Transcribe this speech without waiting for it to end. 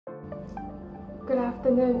Good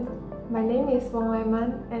afternoon. My name is Wong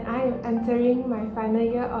and I am entering my final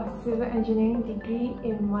year of Civil Engineering degree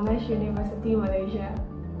in Monash University, Malaysia.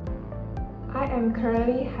 I am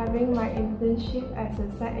currently having my internship as a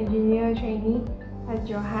site engineer trainee at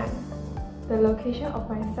Geohan. The location of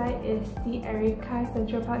my site is the 𝐅𝐨𝐿𝐴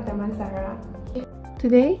Central Park, Damansara.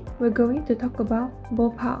 Today, we're going to talk about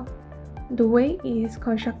𝒊𝒆, the way it is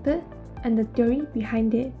constructed and the theory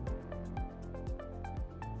behind it.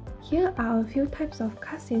 Here are a few types of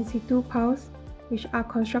cast in situ piles which are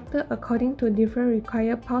constructed according to different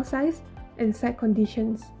required pile size and site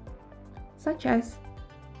conditions, such as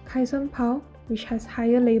caisson pile, which has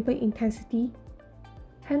higher labour intensity.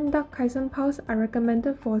 Hand dug caisson piles are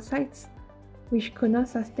recommended for sites which could not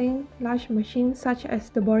sustain large machines such as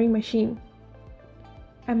the boring machine.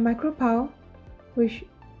 And micro pile, which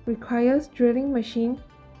requires drilling machine,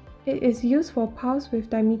 it is used for piles with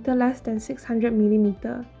diameter less than 600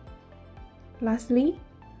 mm. Lastly,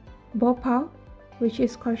 𝒊𝒆, which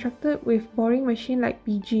is constructed with boring machine like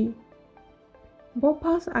BG.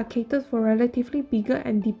 𝒊𝒆s are catered for relatively bigger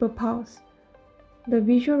and deeper piles. The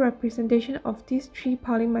visual representation of these three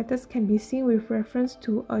piling methods can be seen with reference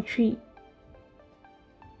to a tree.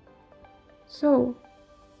 So,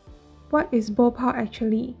 what is 𝒊𝒆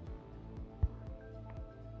actually?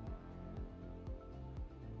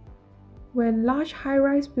 When large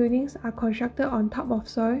high-rise buildings are constructed on top of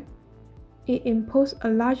soil, it imposes a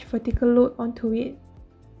large vertical load onto it.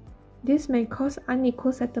 This may cause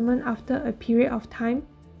unequal settlement after a period of time,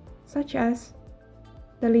 such as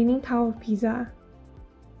the Leaning Tower of Pisa.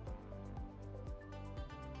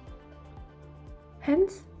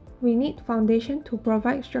 Hence, we need foundation to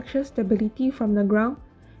provide structural stability from the ground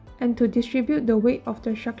and to distribute the weight of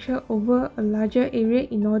the structure over a larger area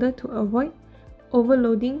in order to avoid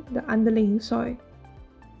overloading the underlying soil.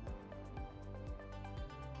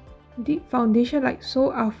 Deep foundations like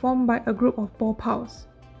so are formed by a group of �𝒆s.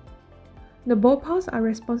 The �𝒆s are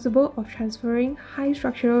responsible of transferring high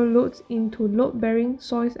structural loads into load-bearing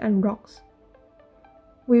soils and rocks.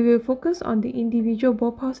 We will focus on the individual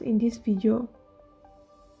 �𝒆s in this video.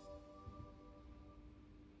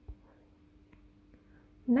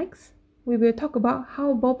 Next, we will talk about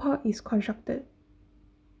how 𝒊𝒆 is constructed.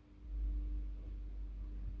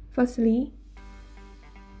 Firstly,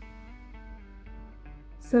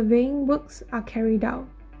 surveying works are carried out.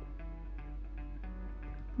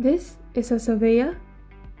 This is a surveyor,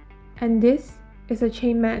 and this is a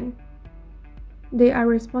chainman. They are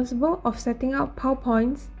responsible of setting out pile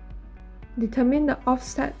points, determine the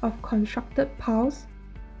offset of constructed piles,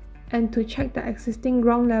 and to check the existing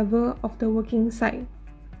ground level of the working site.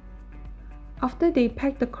 After they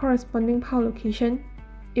peg the corresponding pile location,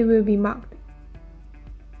 it will be marked.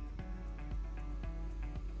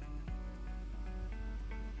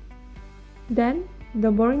 Then,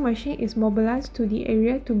 the boring machine is mobilized to the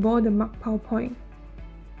area to bore the marked pile point.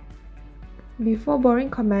 Before boring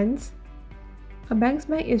commences, a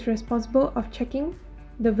banksman is responsible of checking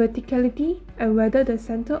the verticality and whether the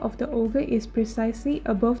center of the auger is precisely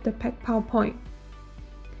above the pegged pile point.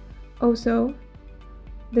 Also,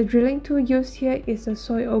 the drilling tool used here is a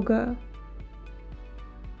soil auger.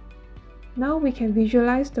 Now we can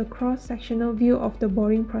visualize the cross-sectional view of the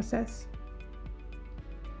boring process.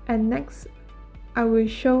 And next, I will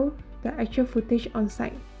show the actual footage on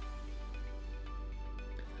site.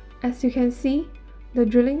 As you can see, the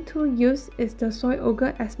drilling tool used is the soil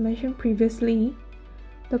auger as mentioned previously.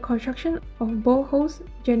 The construction of boreholes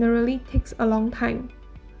generally takes a long time.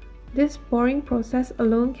 This boring process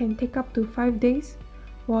alone can take up to 5 days,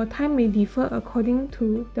 while time may differ according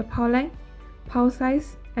to the pile length, pile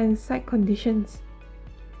size, and site conditions.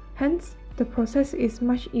 Hence, the process is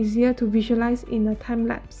much easier to visualize in a time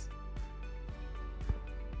lapse.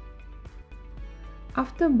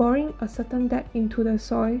 After boring a certain depth into the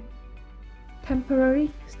soil, temporary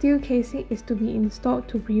steel casing is to be installed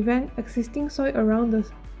to prevent existing soil around the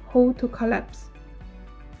hole to collapse.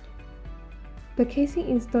 The casing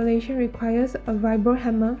installation requires a vibro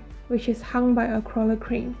hammer, which is hung by a crawler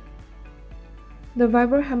crane. The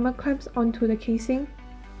vibro hammer clamps onto the casing,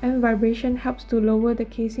 and vibration helps to lower the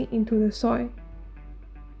casing into the soil.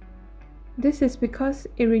 This is because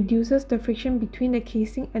it reduces the friction between the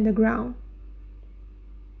casing and the ground.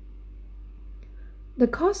 The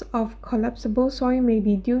cause of collapsible soil may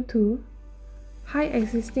be due to high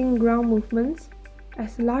existing ground movements,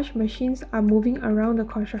 as large machines are moving around the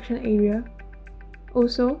construction area.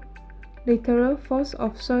 Also, lateral force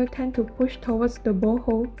of soil tend to push towards the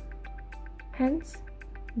borehole. Hence,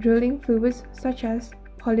 drilling fluids such as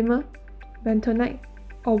polymer, bentonite,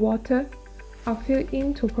 or water are filled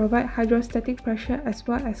in to provide hydrostatic pressure as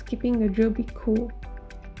well as keeping the drill bit cool.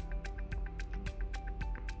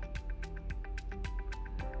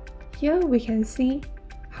 Here we can see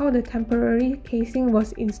how the temporary casing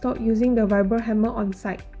was installed using the vibro hammer on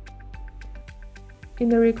site. In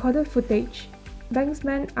the recorded footage,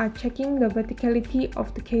 banksmen are checking the verticality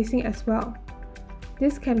of the casing as well.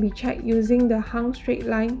 This can be checked using the hung straight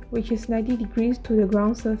line, which is 90 degrees to the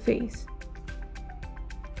ground surface.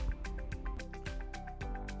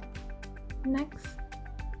 Next,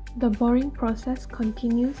 the boring process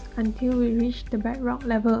continues until we reach the bedrock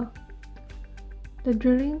level. The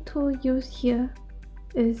drilling tool used here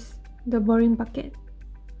is the boring bucket.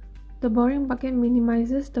 The boring bucket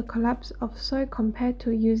minimizes the collapse of soil compared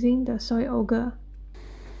to using the soil auger.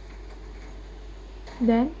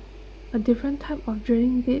 Then, a different type of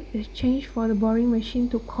drilling bit is changed for the boring machine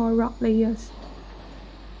to core rock layers.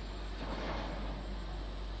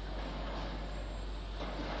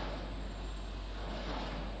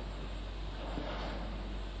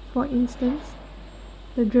 For instance,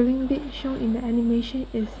 the drilling bit shown in the animation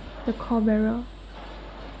is the core barrel.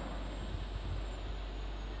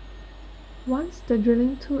 Once the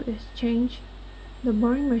drilling tool is changed, the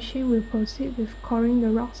boring machine will proceed with coring the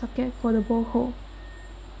rock socket for the borehole.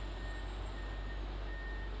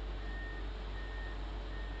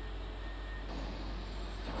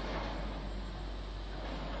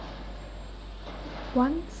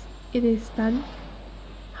 Once it is done,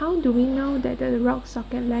 how do we know that the rock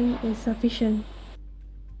socket length is sufficient?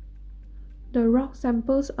 The rock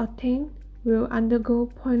samples obtained will undergo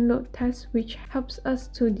point load tests, which helps us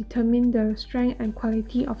to determine the strength and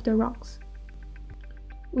quality of the rocks.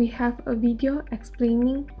 We have a video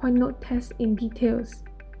explaining point load tests in details.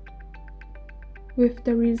 With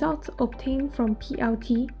the results obtained from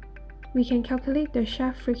PLT, we can calculate the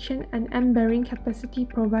shaft friction and end bearing capacity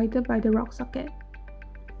provided by the rock socket.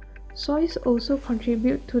 Soils also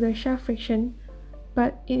contribute to the shaft friction,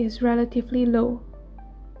 but it is relatively low.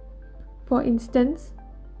 For instance,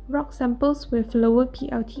 rock samples with lower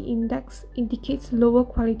PLT index indicates lower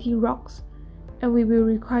quality rocks, and we will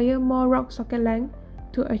require more rock socket length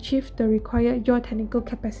to achieve the required geotechnical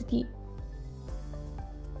capacity.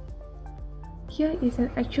 Here is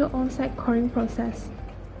an actual on-site coring process.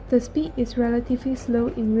 The speed is relatively slow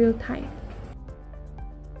in real time.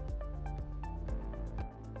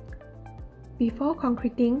 Before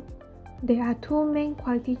concreting, there are two main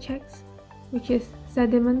quality checks, which is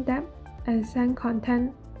sediment depth and sand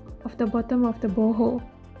content of the bottom of the borehole.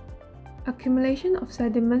 Accumulation of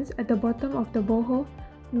sediments at the bottom of the borehole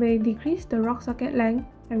may decrease the rock socket length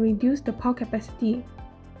and reduce the pile capacity.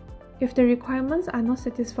 If the requirements are not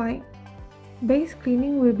satisfied, base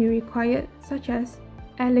cleaning will be required, such as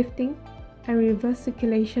airlifting and reverse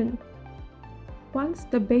circulation. Once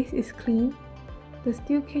the base is clean, the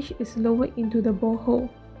steel cage is lowered into the borehole,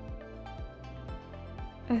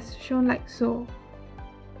 as shown like so.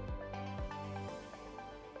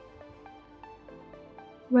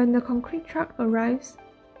 When the concrete truck arrives,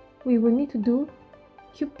 we will need to do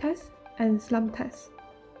cube test and slump test.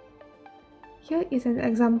 Here is an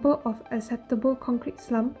example of acceptable concrete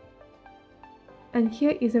slump, and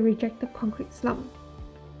here is a rejected concrete slump.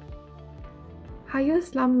 Higher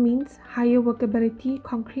slump means higher workability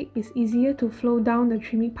concrete is easier to flow down the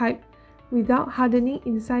trimming pipe without hardening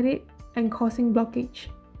inside it and causing blockage.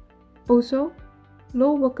 Also,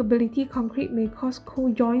 low workability concrete may cause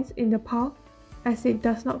cold joints in the pile as it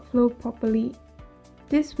does not flow properly.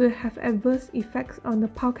 This will have adverse effects on the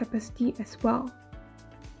pile capacity as well.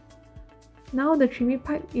 Now the trimming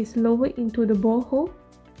pipe is lowered into the borehole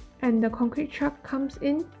and the concrete truck comes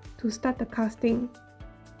in to start the casting.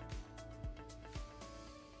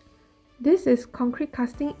 This is concrete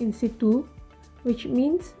casting in situ, which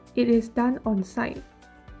means it is done on site,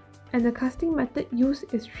 and the casting method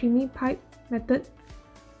used is trimming pipe method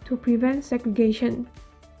to prevent segregation.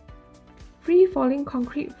 Free-falling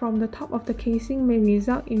concrete from the top of the casing may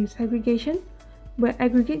result in segregation, where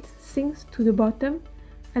aggregate sinks to the bottom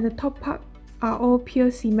and the top part are all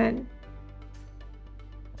pure cement.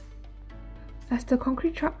 As the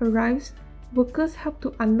concrete truck arrives, workers help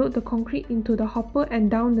to unload the concrete into the hopper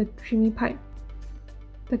and down the trimming pipe.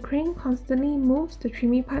 The crane constantly moves the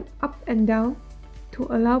trimming pipe up and down to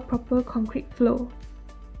allow proper concrete flow.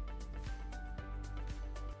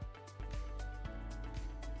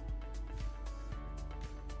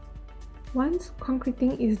 Once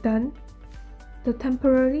concreting is done, the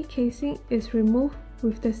temporary casing is removed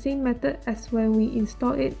with the same method as when we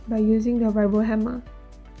install it by using the vibro hammer.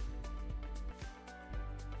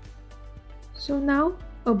 So now,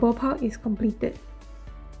 a bore pile is completed.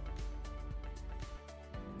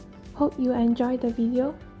 Hope you enjoyed the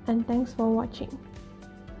video and thanks for watching.